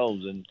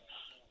ourselves, and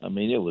I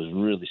mean, it was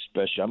really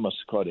special. I must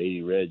have caught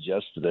 80 reds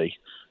yesterday.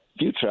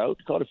 Few trout,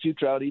 caught a few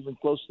trout even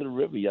close to the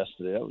river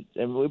yesterday.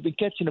 And we've been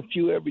catching a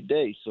few every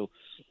day. So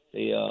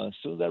they, as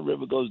soon as that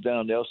river goes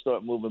down, they'll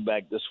start moving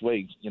back this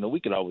way. You know,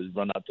 we could always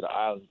run out to the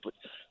island, but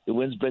the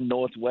wind's been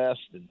northwest,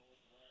 and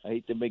I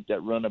hate to make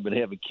that run. I've been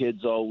having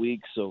kids all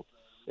week, so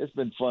it's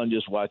been fun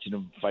just watching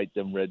them fight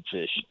them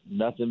redfish.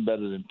 Nothing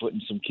better than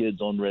putting some kids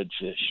on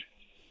redfish.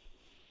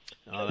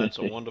 Oh, that's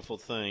a wonderful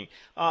thing.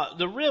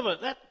 The river,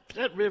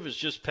 that river's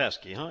just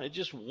pesky, huh? It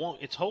just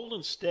won't. It's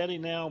holding steady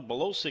now,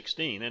 below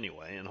 16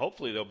 anyway, and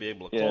hopefully they'll be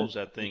able to close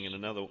that thing in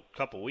another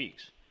couple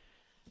weeks.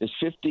 It's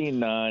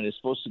 15.9. It's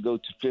supposed to go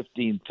to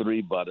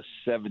 15.3 by the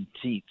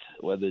 17th.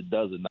 Whether it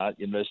does or not,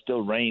 you know, there's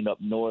still rain up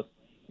north.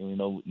 You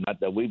know, not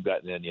that we've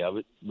gotten any of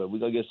it, but we're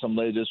gonna get some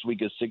later this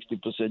week. A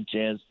 60%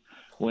 chance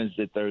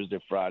Wednesday, Thursday,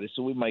 Friday,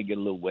 so we might get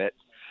a little wet.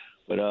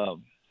 But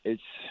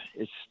it's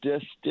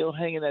just still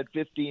hanging at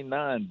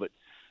 15.9. But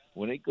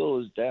when it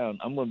goes down,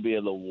 I'm gonna be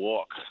able to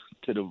walk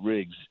to the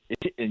rigs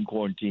in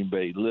Quarantine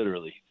Bay,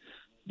 literally.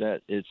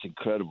 That it's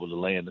incredible to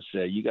land the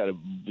sail. You got to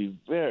be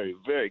very,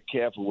 very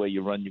careful where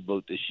you run your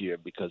boat this year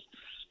because,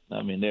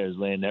 I mean, there's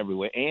land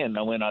everywhere. And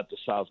I went out to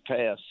South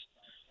Pass,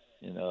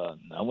 and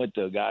I went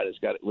to a guy that's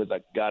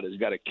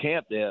got a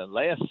camp there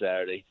last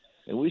Saturday,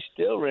 and we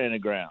still ran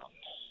aground.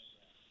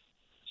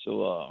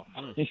 So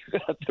you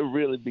have to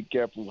really be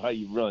careful how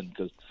you run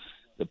because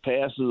the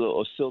passes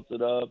are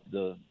silted up.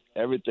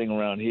 Everything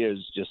around here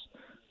is just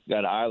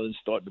got islands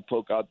starting to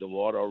poke out the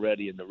water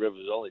already, and the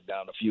river's only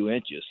down a few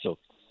inches. So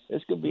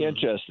it's going to be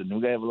interesting.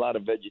 We're going to have a lot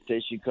of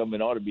vegetation coming.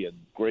 Ought to be a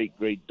great,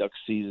 great duck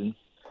season.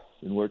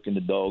 Been working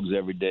the dogs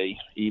every day,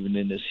 even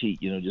in this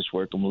heat. You know, just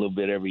work them a little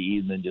bit every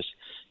evening. Just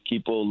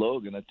keep old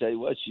Logan. I tell you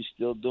what, she's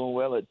still doing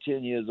well at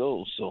 10 years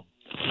old. So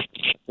I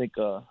think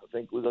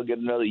we're going to get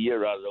another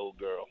year out of the old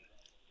girl.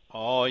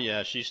 Oh,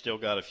 yeah, she's still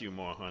got a few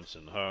more hunts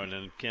in her. And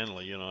then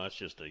Kenley, you know, that's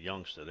just a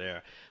youngster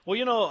there. Well,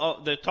 you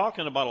know, they're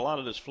talking about a lot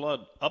of this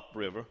flood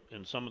upriver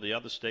in some of the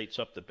other states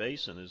up the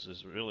basin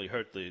has really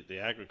hurt the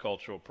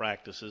agricultural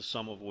practices,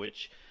 some of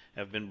which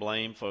have been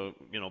blamed for,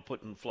 you know,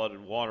 putting flooded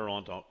water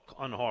onto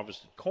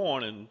unharvested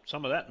corn, and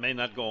some of that may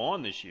not go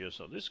on this year.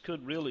 So this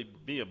could really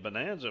be a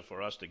bonanza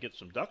for us to get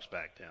some ducks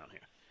back down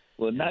here.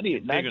 Well, not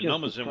bigger just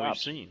numbers the than we've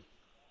crops. seen.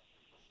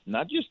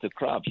 Not just the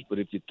crops, but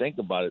if you think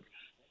about it,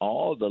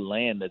 all the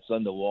land that's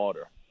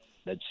underwater,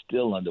 that's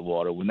still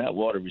underwater, when that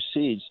water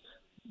recedes,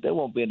 there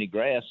won't be any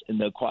grass, and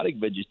the aquatic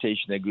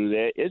vegetation that grew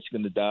there, it's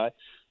going to die.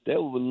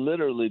 There will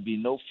literally be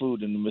no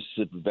food in the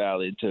Mississippi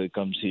Valley until it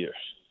comes here.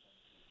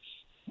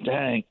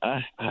 Dang,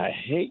 I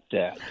hate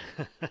that.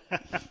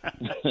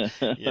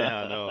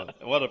 Yeah, I know.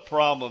 What a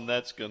problem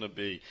that's going to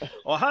be.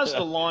 Well, how's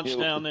the launch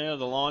down there?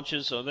 The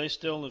launches, are they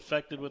still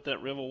infected with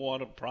that river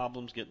water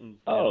problems getting,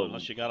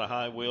 unless you got a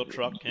high wheel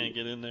truck, can't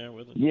get in there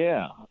with it?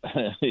 Yeah.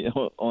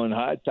 On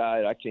high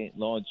tide, I can't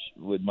launch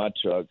with my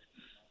truck.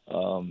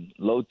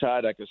 Low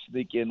tide, I can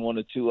sneak in one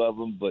or two of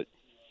them, but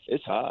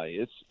it's high.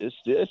 It's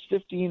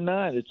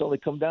 15.9. It's only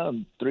come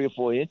down 3 or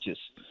 4 inches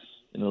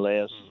in the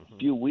last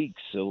few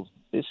weeks, so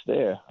it's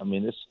there. I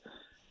mean, it's,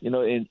 you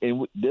know, and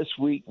this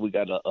week we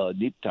got a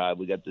deep tide.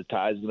 We got the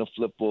tide's going to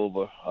flip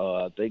over,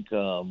 I think,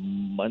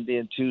 Monday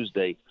and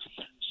Tuesday.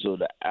 So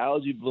the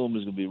algae bloom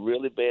is going to be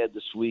really bad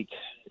this week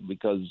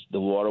because the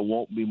water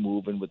won't be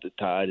moving with the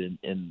tide,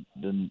 and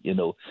then, you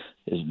know,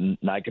 it's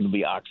not going to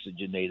be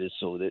oxygenated.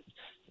 So that,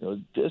 you know,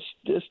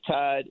 this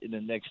tide and the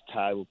next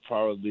tide will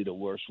probably be the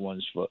worst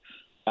ones for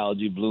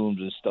algae blooms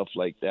and stuff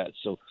like that.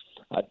 So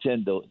I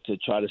tend to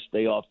try to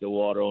stay off the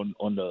water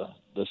on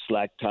the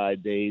slack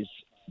tide days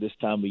this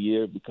time of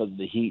year because of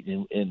the heat.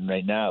 And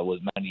right now it was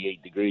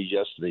 98 degrees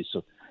yesterday.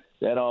 So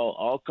that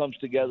all comes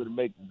together to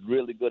make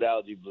really good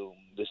algae bloom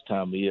this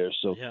time of year.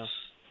 So,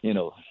 you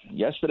know,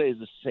 yesterday is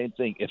the same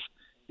thing.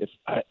 If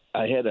I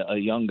had a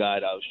young guy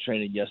that I was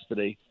training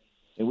yesterday,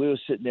 and we were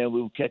sitting there,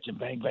 we were catching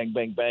bang, bang,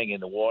 bang, bang,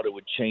 and the water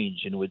would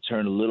change and it would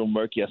turn a little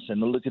murky. I said,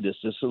 no, look at this.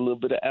 This is a little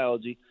bit of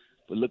algae,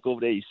 but look over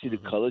there. You see the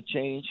color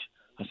change?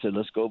 I said,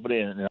 let's go over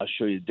there, and I'll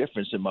show you the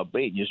difference in my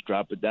bait. And just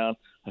drop it down.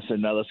 I said,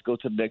 now let's go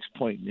to the next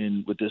point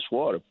with this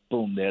water.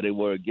 Boom, there they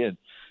were again.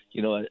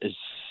 You know, it's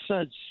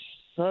such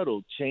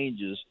subtle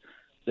changes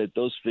that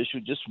those fish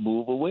would just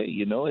move away.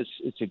 You know, it's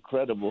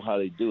incredible how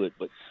they do it.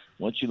 But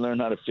once you learn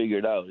how to figure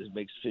it out, it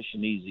makes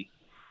fishing easy.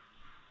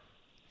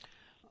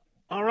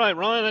 All right,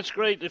 Ryan, that's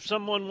great. If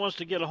someone wants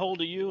to get a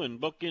hold of you and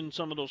book in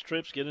some of those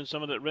trips, get in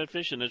some of that red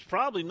fishing, it's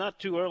probably not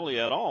too early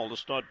at all to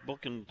start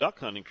booking duck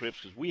hunting trips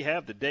because we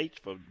have the dates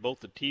for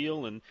both the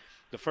teal and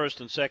the first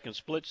and second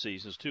split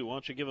seasons, too. Why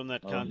don't you give them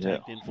that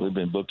contact info? We've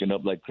been booking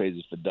up like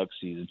crazy for duck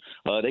season.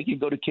 They can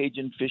go to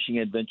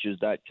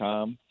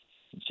CajunFishingAdventures.com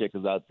and check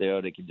us out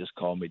there. They can just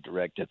call me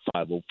direct at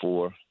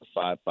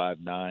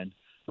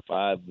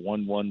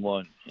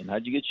 504-559-5111. And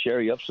how'd you get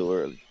Sherry up so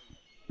early?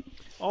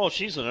 Oh,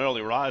 she's an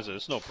early riser.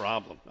 It's no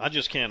problem. I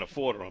just can't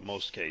afford her in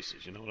most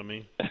cases. You know what I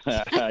mean?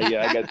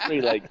 Yeah, I got 3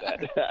 like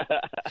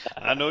that.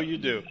 I know you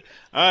do.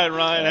 All right,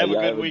 Ryan, have a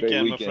good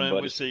weekend, my friend.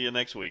 Buddy. We'll see you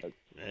next week.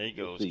 There he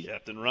goes,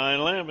 Captain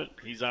Ryan Lambert.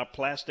 He's our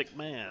plastic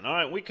man. All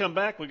right, when we come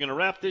back, we're going to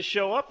wrap this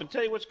show up and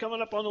tell you what's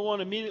coming up on the one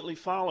immediately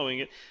following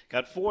it.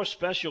 Got 4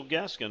 special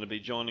guests going to be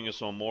joining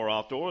us on More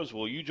Outdoors.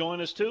 Will you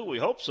join us, too? We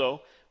hope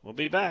so. We'll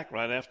be back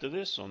right after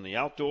this on the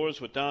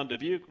Outdoors with Don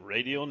Dubuque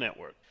Radio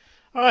Network.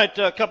 All right,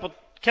 a couple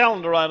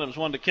calendar items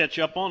wanted to catch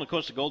up on. Of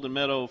course, the Golden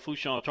Meadow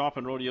Fouchon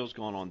Tarpon Rodeo is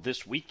going on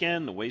this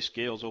weekend. The weigh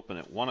scales open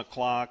at 1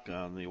 o'clock.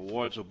 The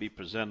awards will be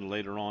presented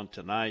later on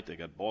tonight. They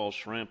got boiled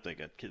shrimp. They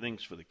got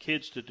things for the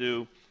kids to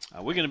do.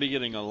 We're going to be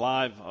getting a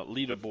live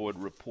leaderboard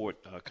report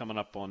coming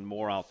up on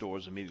More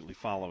Outdoors immediately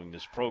following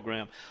this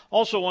program.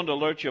 Also wanted to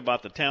alert you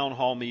about the town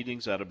hall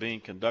meetings that are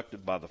being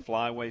conducted by the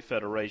Flyway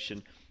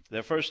Federation.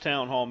 Their first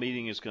town hall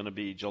meeting is going to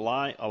be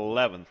July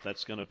 11th.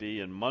 That's going to be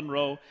in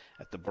Monroe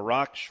at the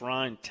Barak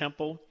Shrine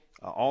Temple.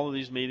 All of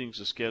these meetings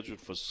are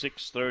scheduled for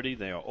 6:30.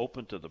 They are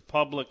open to the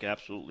public,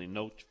 absolutely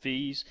no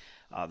fees.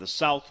 The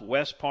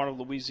southwest part of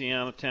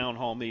Louisiana Town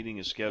Hall meeting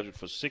is scheduled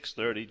for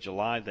 6:30,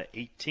 July the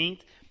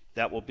 18th.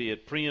 That will be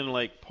at Prien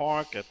Lake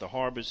Park at the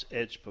Harbor's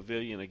Edge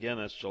Pavilion. Again,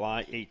 that's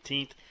July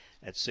 18th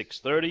at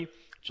 6:30.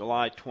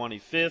 July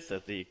 25th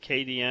at the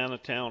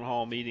Acadiana Town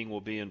Hall meeting will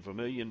be in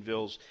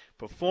Vermilionville's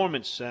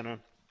Performance Center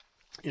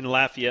in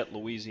Lafayette,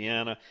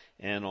 Louisiana.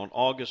 And on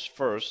August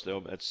 1st,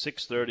 at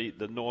 6:30,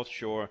 the North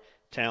Shore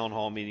Town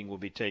Hall meeting will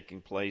be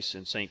taking place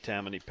in St.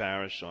 Tammany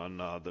Parish on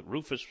the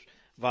Rufus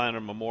Viner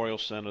Memorial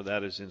Center.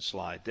 That is in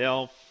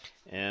Slidell.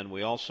 And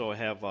we also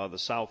have the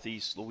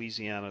Southeast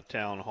Louisiana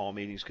Town Hall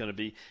meeting. It's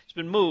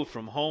been moved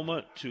from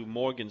Houma to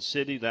Morgan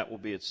City. That will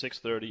be at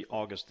 6:30,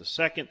 August the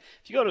 2nd.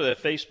 If you go to their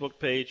Facebook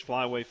page,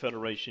 Flyway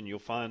Federation, you'll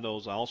find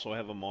those. I also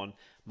have them on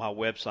my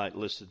website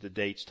listed, the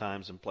dates,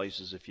 times, and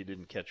places if you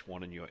didn't catch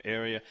one in your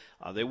area.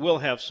 They will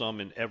have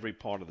some in every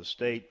part of the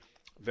state.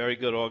 Very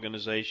good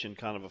organization,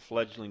 kind of a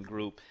fledgling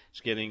group.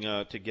 It's getting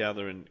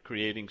together and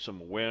creating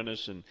some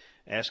awareness and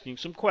asking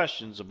some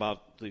questions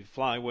about the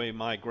flyway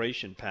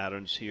migration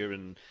patterns here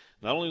in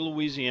not only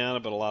Louisiana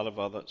but a lot of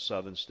other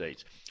southern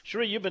states.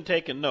 Sheree, you've been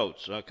taking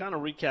notes. Kind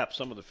of recap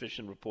some of the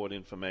fishing report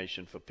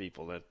information for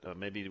people that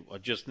maybe are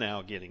just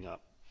now getting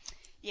up.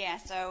 Yeah,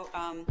 so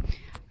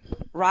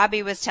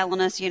Robbie was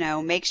telling us,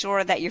 make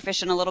sure that you're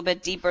fishing a little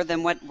bit deeper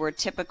than what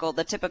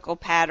the typical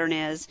pattern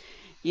is.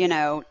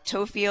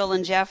 Tofiel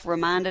and Jeff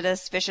reminded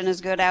us fishing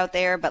is good out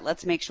there, but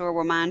let's make sure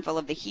we're mindful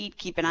of the heat,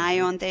 keep an eye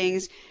on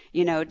things.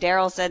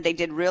 Daryl said they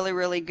did really,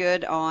 really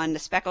good on the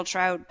speckled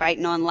trout,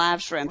 biting on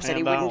live shrimp. Said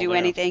he wouldn't do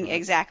anything,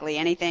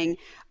 anything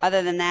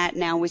other than that.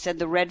 Now, we said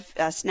the red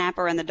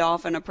snapper and the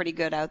dolphin are pretty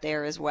good out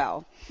there as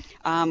well.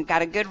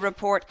 Got a good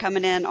report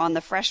coming in on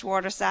the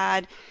freshwater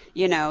side,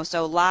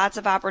 so lots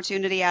of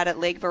opportunity out at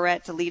Lake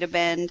Verret to Lita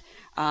Bend.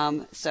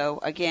 So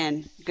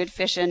again, good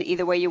fishing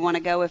either way you want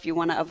to go. If you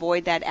want to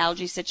avoid that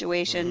algae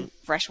situation,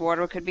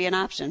 freshwater could be an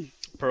option.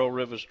 Pearl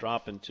River's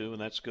dropping too,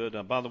 and that's good.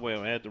 By the way,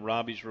 I had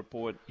Robbie's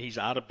report. He's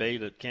out of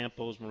bait at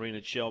Campos Marine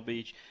at Shell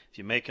Beach. If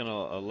you're making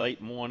a late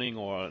morning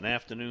or an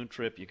afternoon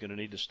trip, you're going to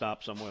need to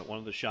stop somewhere at one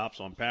of the shops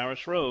on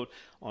Paris Road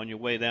on your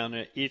way down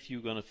there if you're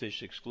going to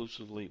fish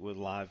exclusively with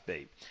live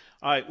bait.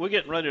 All right, we're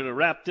getting ready to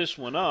wrap this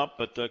one up,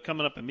 but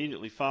coming up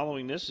immediately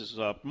following this is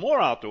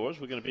More Outdoors.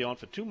 We're going to be on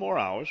for 2 more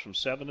hours from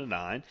 7 to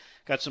 9.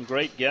 Got some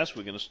great guests.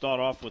 We're going to start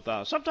off with,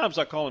 sometimes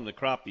I call him the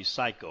Crappie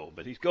Psycho,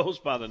 but he goes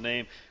by the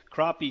name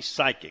Crappie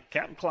Psychic.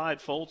 Captain Clyde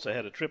Foltz, I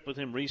had a trip with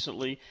him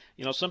recently.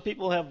 Some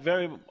people have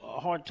very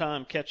hard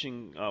time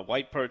catching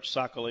white perch,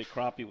 sockeye,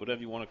 crappie,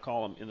 whatever you want to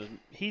call them, in the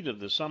heat of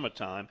the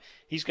summertime.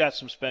 He's got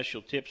some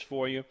special tips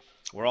for you.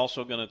 We're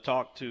also going to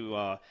talk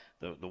to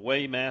the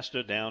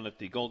weighmaster down at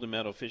the Golden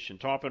Meadow Fish and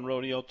Tarpon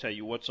Rodeo, tell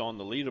you what's on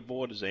the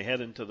leaderboard as they head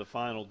into the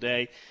final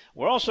day.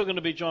 We're also going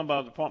to be joined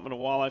by the Department of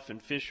Wildlife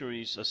and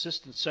Fisheries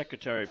Assistant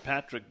Secretary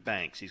Patrick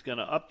Banks. He's going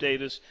to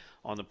update us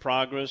on the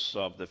progress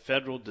of the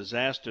federal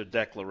disaster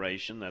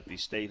declaration that the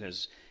state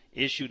has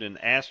issued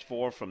and asked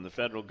for from the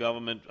federal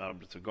government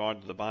with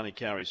regard to the Bonnie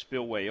Carey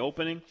Spillway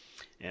opening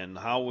and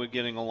how we're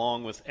getting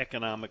along with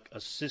economic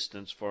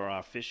assistance for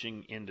our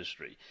fishing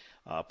industry.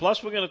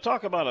 Plus, we're going to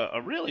talk about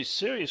a really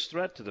serious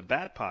threat to the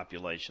bat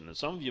population. And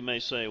some of you may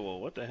say,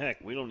 well, what the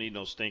heck? We don't need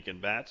no stinking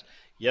bats.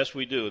 Yes,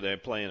 we do. They're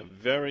playing a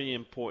very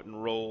important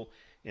role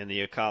in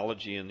the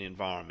ecology and the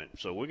environment.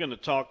 So we're going to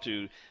talk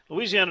to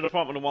Louisiana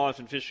Department of Wildlife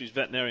and Fisheries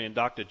veterinarian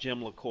Dr.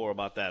 Jim LaCour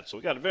about that. So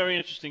we've got a very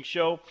interesting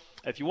show.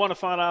 If you want to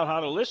find out how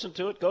to listen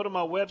to it, go to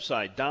my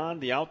website,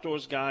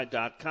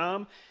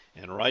 dontheoutdoorsguy.com.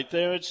 And right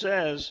there it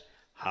says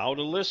how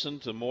to listen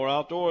to More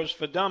Outdoors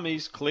for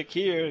Dummies. Click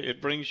here.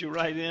 It brings you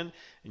right in,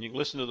 and you can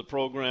listen to the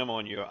program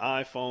on your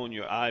iPhone,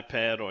 your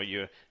iPad, or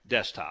your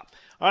desktop.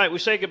 All right, we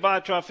say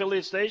goodbye to our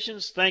affiliate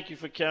stations. Thank you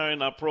for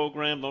carrying our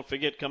program. Don't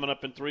forget, coming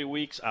up in 3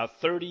 weeks, our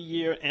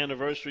 30-year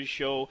anniversary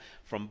show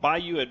from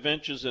Bayou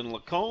Adventures in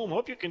Lacombe.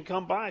 Hope you can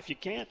come by. If you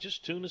can't,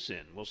 just tune us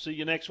in. We'll see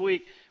you next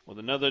week with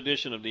another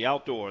edition of The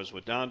Outdoors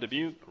with Don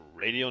Dubuque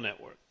Radio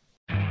Network.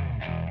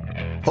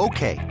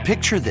 Okay,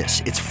 picture this.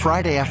 It's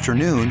Friday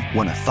afternoon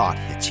when a thought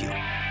hits you.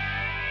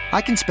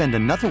 I can spend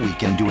another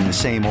weekend doing the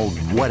same old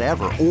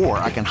whatever, or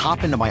I can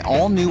hop into my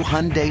all-new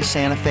Hyundai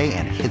Santa Fe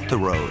and hit the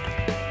road.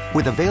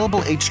 With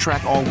available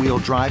H-Track all-wheel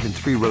drive and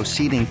 3-row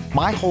seating,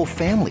 my whole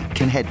family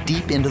can head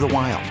deep into the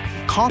wild.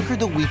 Conquer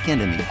the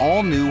weekend in the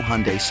all-new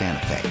Hyundai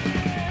Santa Fe.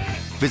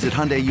 Visit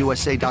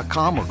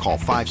HyundaiUSA.com or call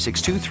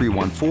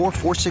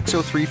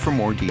 562-314-4603 for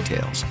more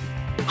details.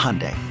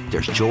 Hyundai,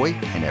 there's joy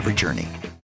in every journey.